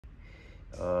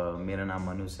मेरा नाम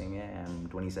Manu Singh है. I'm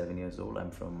 27 years old.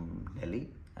 I'm from Delhi,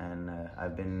 and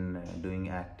I've been doing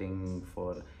acting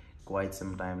for quite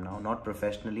some time now. Not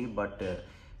professionally, but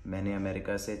मैंने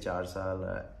America से 4 साल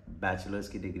bachelors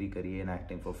की degree करी है in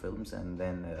acting for films, and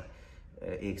then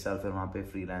 1 साल फिर वहाँ पे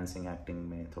freelancing acting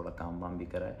में थोड़ा काम वाम भी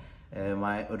करा है.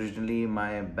 Originally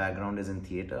my background is in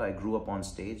theatre. I grew up on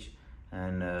stage,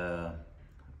 and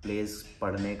plays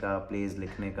पढ़ने का, plays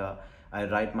लिखने का. I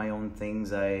write my own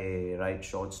things. I write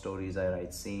short stories. I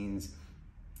write scenes.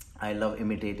 I love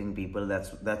imitating people.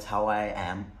 That's how I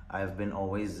am. I've been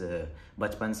always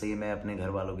बचपन से ही मैं अपने घर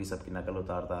वालों की सबकी नकल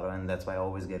उतारता रहा, and that's why I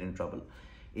always get in trouble.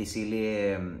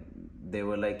 इसीलिए they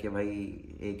were like कि भाई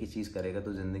एक ही चीज़ करेगा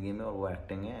तो ज़िंदगी में, और वो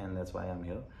acting है, and that's why I'm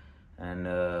here. And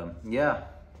yeah,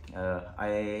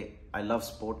 I love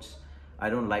sports. I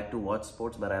don't like to watch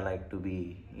sports, but I like to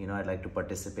be, I'd like to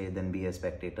participate than be a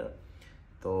spectator.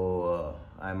 So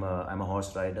I'm a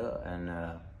horse rider, and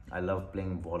I love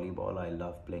playing volleyball. I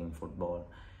love playing football.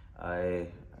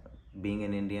 Being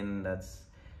an Indian, that's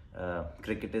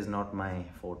cricket is not my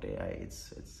forte.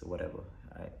 It's whatever.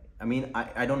 I mean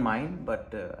I don't mind,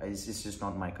 but it's just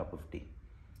not my cup of tea.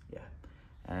 Yeah,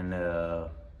 and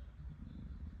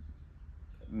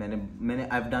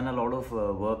I've done a lot of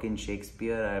work in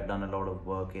Shakespeare. I've done a lot of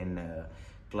work in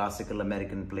classical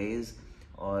American plays.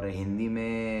 और हिंदी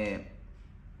में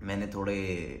मैंने थोड़े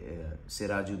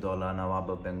सिराजुद्दौला, नवाब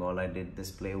of Bengal. I did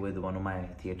this play with one of my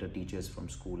theatre teachers from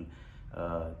school.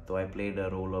 So I played a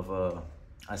role of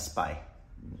a spy,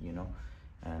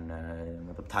 and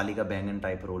मतलब थाली का बैंगन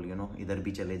type role, इधर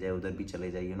भी चले जाए उधर भी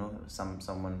चले जाए,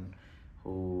 someone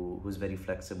who's very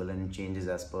flexible and changes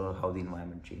as per how the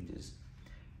environment changes.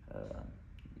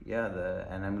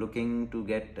 And I'm looking to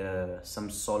get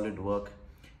some solid work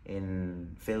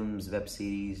in films, web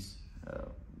series,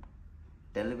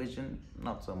 television,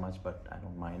 not so much, but I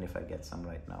don't mind if I get some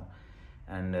right now.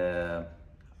 And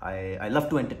I love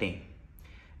to entertain.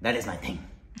 That is my thing.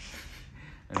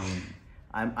 I mean,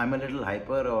 I'm a little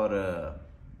hyper, or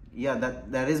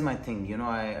that is my thing.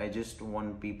 I just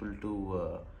want people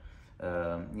to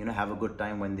have a good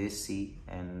time when they see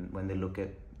and when they look at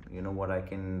what I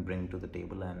can bring to the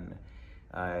table. And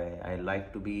I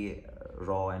like to be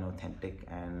raw and authentic,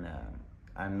 and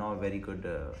I'm not very good.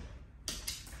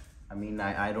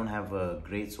 I don't have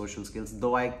great social skills,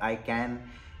 though I can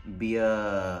be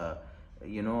a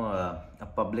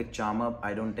public charmer.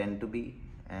 I don't tend to be,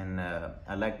 and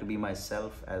I like to be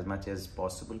myself as much as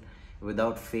possible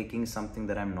without faking something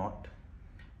that I'm not.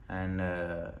 And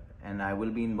I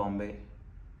will be in Bombay,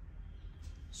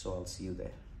 so I'll see you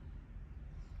there.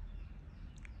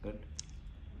 Good.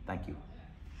 Thank you.